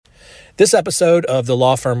This episode of the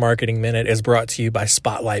Law Firm Marketing Minute is brought to you by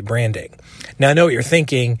Spotlight Branding. Now, I know what you're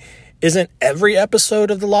thinking. Isn't every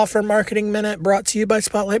episode of the Law Firm Marketing Minute brought to you by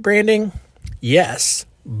Spotlight Branding? Yes,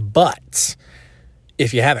 but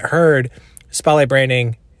if you haven't heard, Spotlight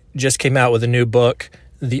Branding just came out with a new book,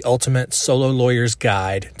 The Ultimate Solo Lawyer's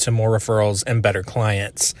Guide to More Referrals and Better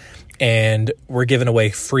Clients. And we're giving away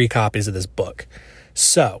free copies of this book.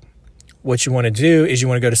 So what you want to do is you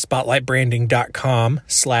want to go to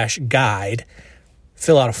spotlightbranding.com/guide,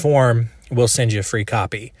 fill out a form, we'll send you a free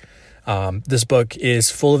copy. This book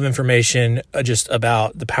is full of information just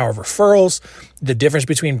about the power of referrals, the difference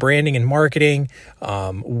between branding and marketing,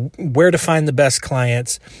 where to find the best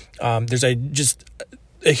clients. There's a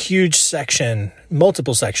huge section,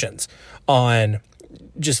 multiple sections on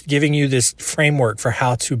just giving you this framework for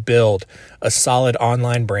how to build a solid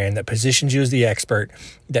online brand that positions you as the expert,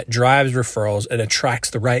 that drives referrals and attracts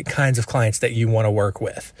the right kinds of clients that you want to work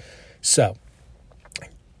with. So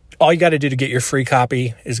all you got to do to get your free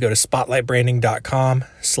copy is go to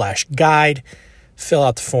spotlightbranding.com/guide, fill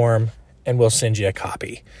out the form, and we'll send you a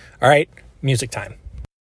copy. All right, music time.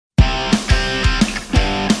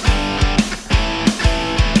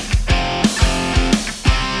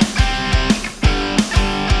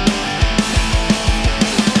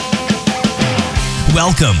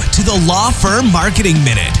 Welcome to the Law Firm Marketing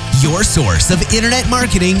Minute, your source of internet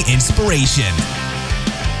marketing inspiration.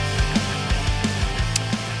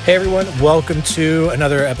 Hey everyone, welcome to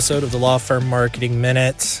another episode of the Law Firm Marketing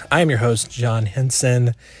Minute. I am your host, John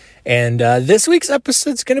Henson, and this week's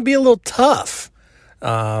episode is going to be a little tough.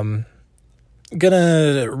 Going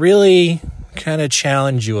to really kind of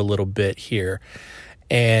challenge you a little bit here,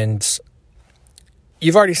 and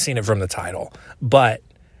you've already seen it from the title, but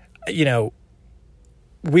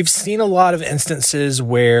we've seen a lot of instances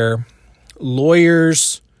where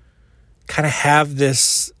lawyers kind of have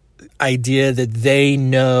this idea that they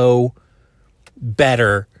know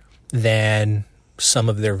better than some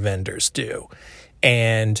of their vendors do.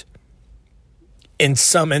 And in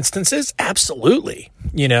some instances, absolutely.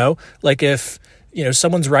 Like if,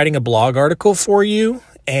 someone's writing a blog article for you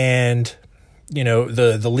and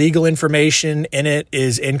the legal information in it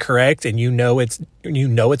is incorrect and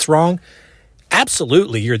it's wrong,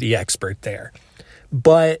 absolutely, you're the expert there.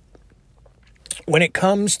 But when it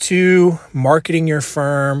comes to marketing your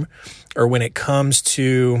firm, or when it comes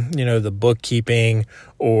to, the bookkeeping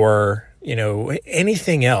or,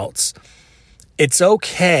 anything else, it's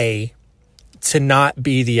okay to not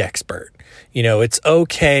be the expert. It's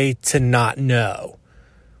okay to not know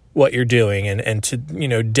what you're doing and to,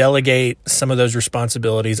 delegate some of those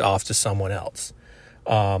responsibilities off to someone else.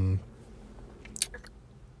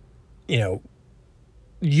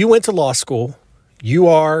 You went to law school. You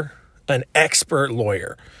are an expert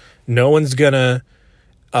lawyer. No one's going to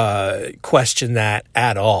question that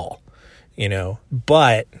at all,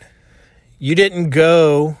 but you didn't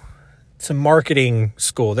go to marketing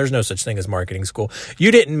school. There's no such thing as marketing school.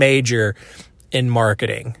 You didn't major in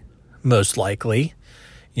marketing, most likely.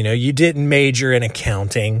 You didn't major in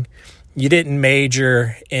accounting. You didn't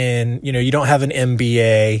major in, you don't have an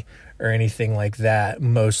MBA or anything like that,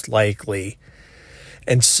 most likely.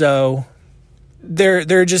 And so there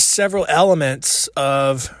are just several elements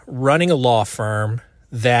of running a law firm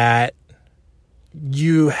that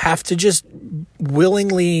you have to just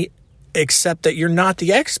willingly accept that you're not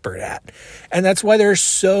the expert at. And that's why there are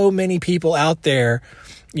so many people out there,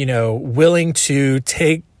 willing to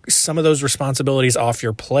take some of those responsibilities off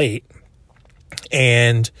your plate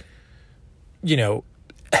and,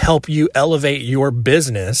 help you elevate your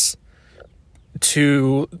business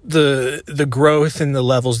to the growth and the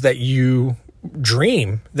levels that you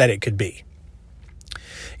dream that it could be.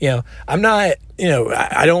 I'm not,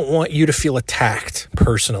 I don't want you to feel attacked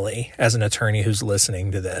personally as an attorney who's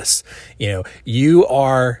listening to this. You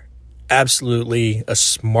are absolutely a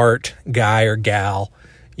smart guy or gal.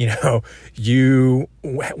 You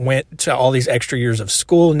went to all these extra years of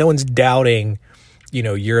school. No one's doubting,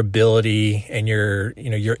 your ability and your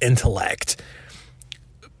intellect.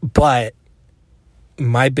 But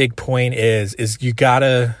my big point is you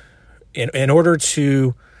gotta, in order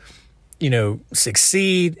to,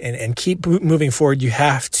 succeed and keep moving forward, you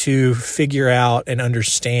have to figure out and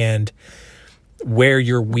understand where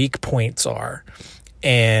your weak points are,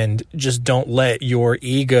 and just don't let your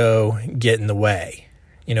ego get in the way.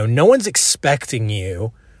 No one's expecting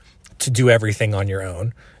you to do everything on your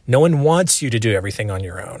own. No one wants you to do everything on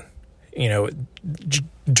your own.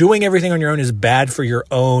 Doing everything on your own is bad for your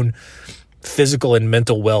own physical and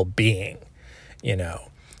mental well-being,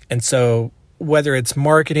 And so whether it's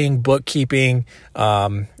marketing, bookkeeping,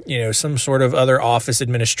 some sort of other office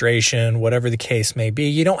administration, whatever the case may be,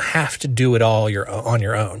 you don't have to do it all on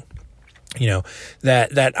your own.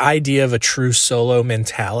 That idea of a true solo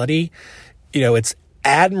mentality, it's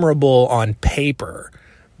admirable on paper,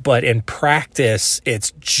 but in practice,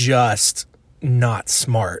 it's just not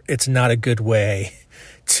smart. It's not a good way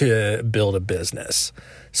to build a business.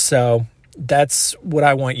 So that's what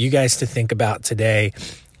I want you guys to think about today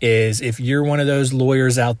is if you're one of those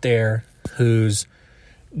lawyers out there who's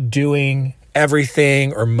doing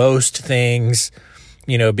everything or most things,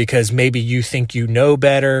 because maybe you think you know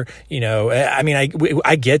better,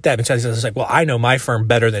 I get that. Because it's like, well, I know my firm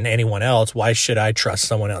better than anyone else. Why should I trust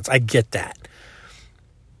someone else? I get that.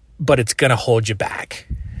 But it's going to hold you back,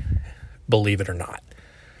 believe it or not.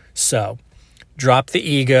 So drop the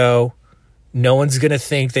ego. No one's going to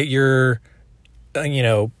think that you're,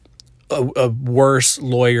 a worse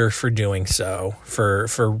lawyer for doing so,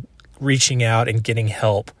 for reaching out and getting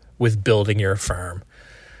help with building your firm.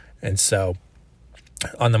 And so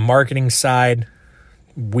on the marketing side,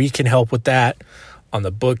 we can help with that. On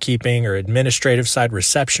the bookkeeping or administrative side,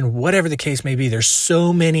 reception, whatever the case may be, there's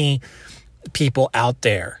so many people out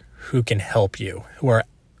there who can help you, who are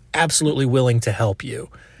absolutely willing to help you.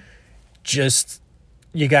 Just,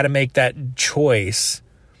 you got to make that choice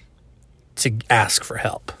to ask for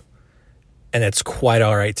help. And it's quite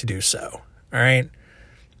all right to do so. All right.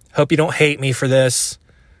 Hope you don't hate me for this.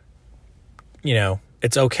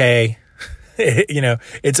 It's okay.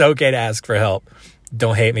 It's okay to ask for help.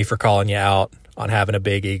 Don't hate me for calling you out on having a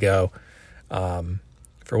big ego.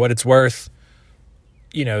 For what it's worth,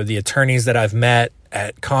 the attorneys that I've met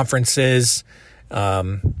at conferences,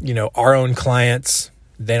 our own clients,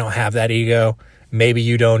 they don't have that ego. Maybe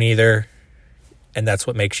you don't either. And that's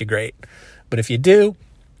what makes you great. But if you do,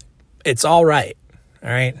 it's all right. All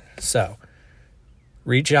right. So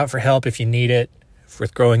reach out for help if you need it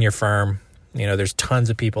with growing your firm. There's tons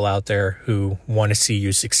of people out there who want to see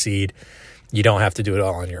you succeed. You don't have to do it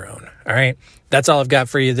all on your own. All right. That's all I've got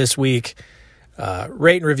for you this week.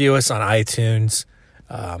 Rate and review us on iTunes.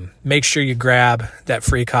 Make sure you grab that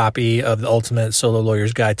free copy of the Ultimate Solo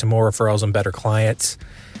Lawyer's Guide to More Referrals and Better Clients.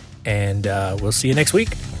 And we'll see you next week.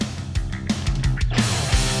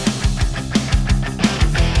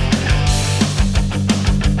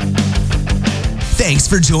 Thanks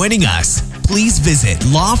for joining us. Please visit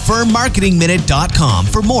lawfirmmarketingminute.com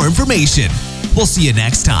for more information. We'll see you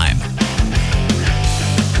next time.